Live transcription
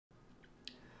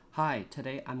Hi,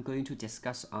 today I'm going to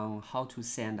discuss on how to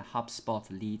send HubSpot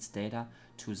leads data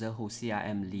to Zoho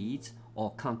CRM leads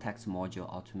or contacts module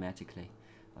automatically.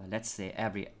 Let's say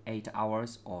every 8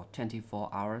 hours or 24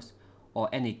 hours or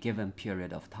any given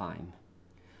period of time.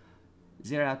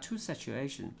 There are two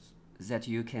situations that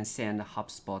you can send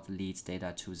HubSpot leads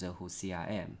data to Zoho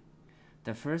CRM.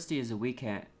 The first is we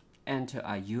can enter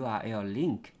a URL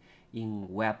link in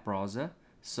web browser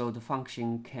so the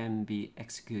function can be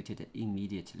executed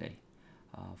immediately.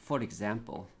 For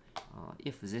example,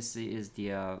 if this is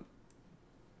the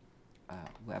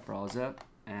web browser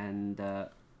and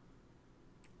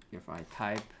if I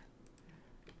type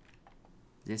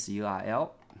this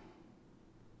URL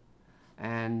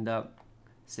and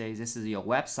say this is your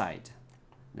website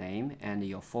name and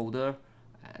your folder,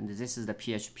 and this is the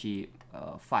PHP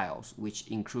files which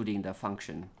including the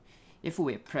function. If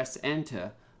we press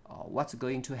enter, what's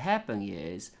going to happen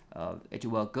is it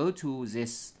will go to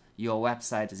your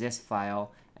website, this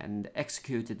file, and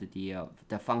execute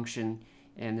the function,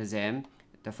 and then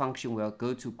the function will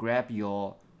go to grab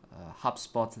your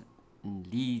HubSpot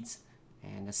leads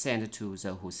and send it to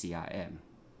Zoho CRM.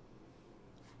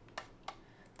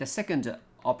 The second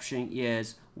option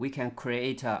is we can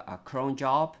create a cron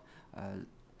job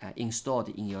installed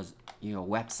in your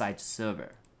website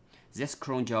server. This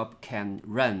cron job can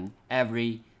run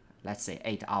every, let's say,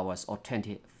 8 hours or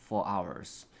 24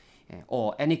 hours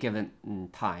or any given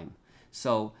time.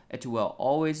 So it will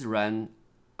always run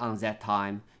on that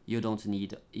time. You don't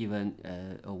need even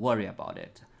worry about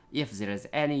it. If there is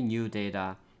any new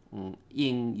data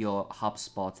in your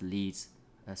HubSpot leads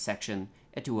section,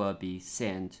 it will be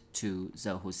sent to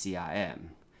Zoho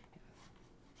CRM.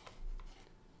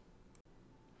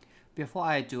 Before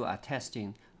I do a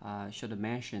testing, I should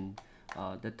mention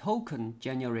the token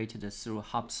generated through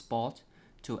HubSpot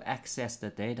to access the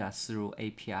data through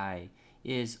API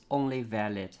is only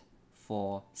valid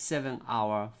for 7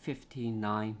 hours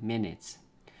 59 minutes.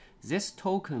 This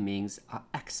token means an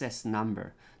access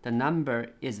number. The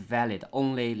number is valid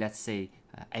only, let's say,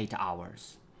 8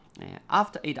 hours.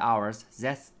 After 8 hours,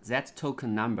 that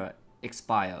token number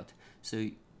expired. So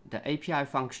the API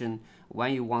function,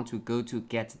 when you want to go to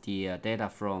get the data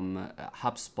from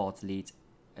HubSpot leads,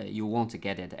 you won't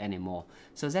get it anymore.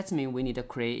 So that means we need to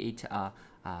create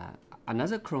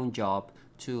another cron job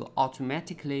to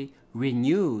automatically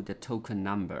renew the token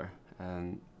number.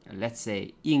 Let's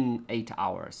say in 8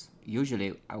 hours.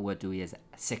 Usually I will do is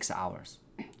 6 hours.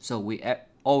 So we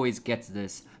always get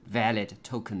this valid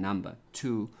token number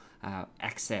to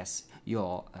access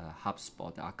your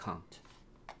HubSpot account.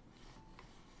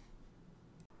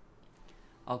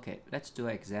 Okay, let's do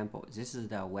an example. This is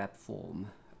the web form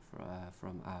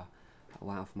from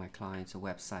one of my clients'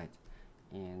 website,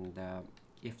 and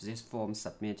if this form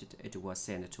submitted, it will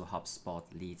send it to HubSpot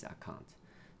leads account.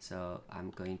 So I'm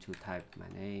going to type my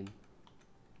name,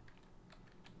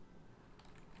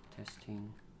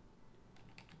 testing.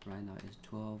 Right now is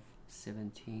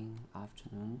 12:17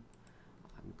 afternoon.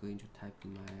 I'm going to type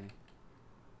my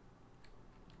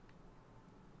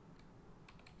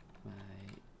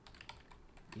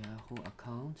Yahoo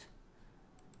account.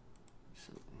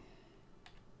 So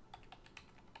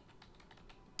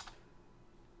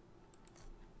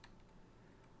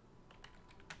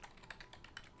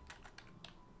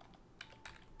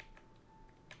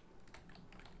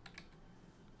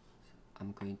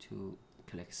I'm going to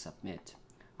click submit.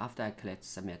 After I click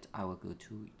submit, I will go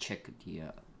to check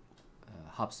the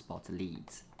HubSpot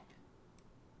leads.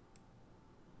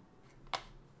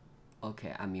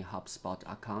 Okay, I'm in HubSpot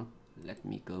account. Let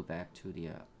me go back to the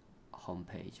home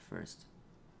page first.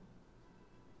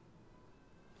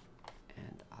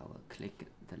 And I will click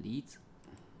the leads.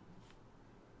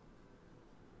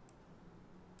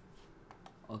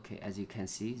 Okay, as you can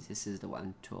see, this is the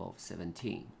one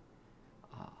 12:17.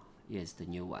 Here's the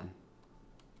new one.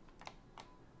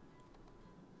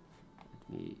 Let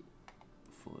me,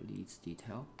 for leads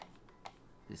detail,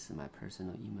 this is my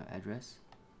personal email address.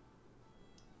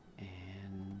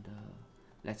 And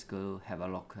let's go have a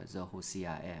look at Zoho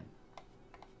CRM.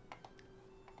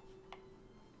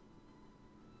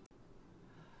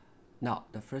 Now,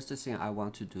 the first thing I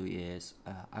want to do is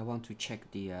I want to check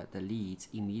the leads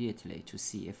immediately to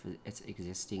see if it's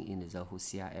existing in the Zoho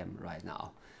CRM right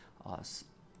now.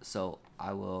 So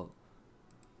I will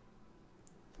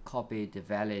copy the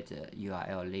valid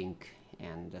URL link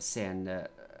and send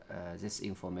this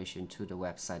information to the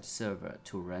website server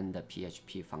to run the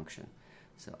PHP function.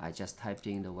 So I just typed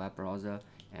in the web browser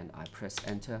and I press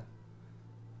enter.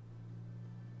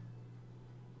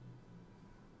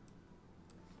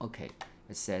 Okay,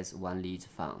 it says one lead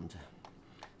found.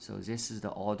 So this is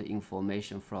all the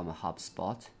information from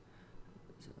HubSpot.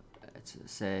 So it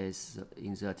says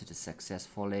inserted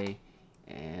successfully,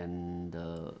 and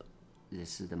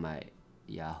this is my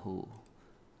Yahoo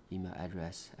email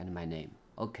address and my name.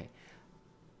 Okay,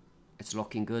 it's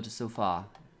looking good so far,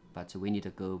 but we need to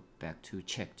go back to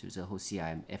check to Zoho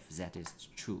CRM if that is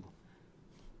true.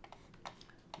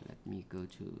 Let me go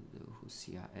to Zoho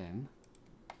CRM.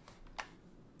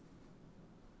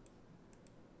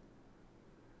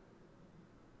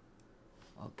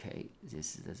 Okay,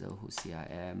 this is the Zoho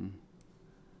CRM.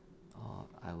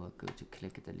 I will go to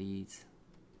click the leads,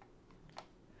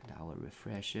 and I will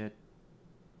refresh it.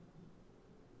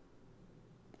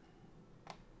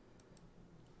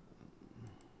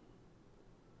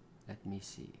 Let me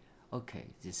see. Okay,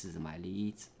 this is my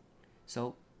leads.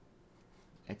 So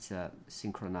it's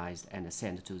synchronized and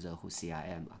sent to the Zoho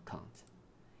CRM account.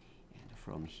 And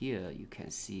from here, you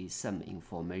can see some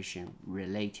information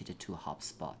related to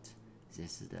HubSpot.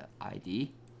 This is the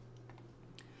ID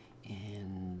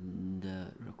and the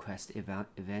request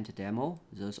event demo.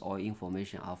 Those all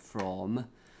information are from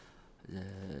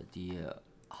the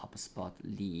HubSpot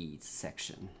leads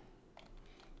section.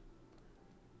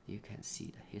 You can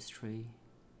see the history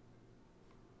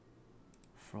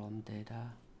from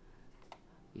data.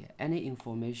 Yeah, any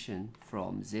information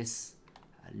from this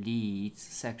leads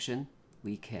section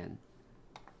we can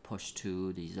push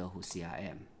to the Zoho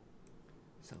CRM.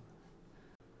 So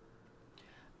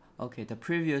okay, the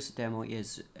previous demo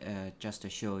is just to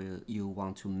show you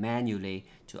want to manually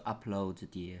to upload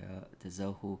the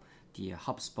Zoho, the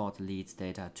HubSpot leads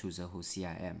data to Zoho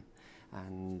CRM.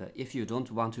 And if you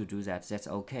don't want to do that, that's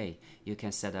okay. You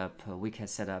can set up, we can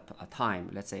set up a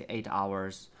time, let's say 8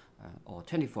 hours or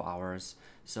 24 hours.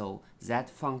 So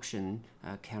that function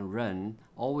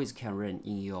always can run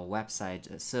in your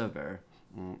website server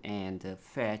and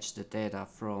fetch the data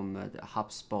from the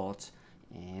HubSpot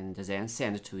and then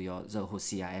send it to your Zoho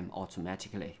CRM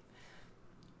automatically.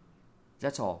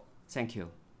 That's all. Thank you.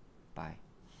 Bye.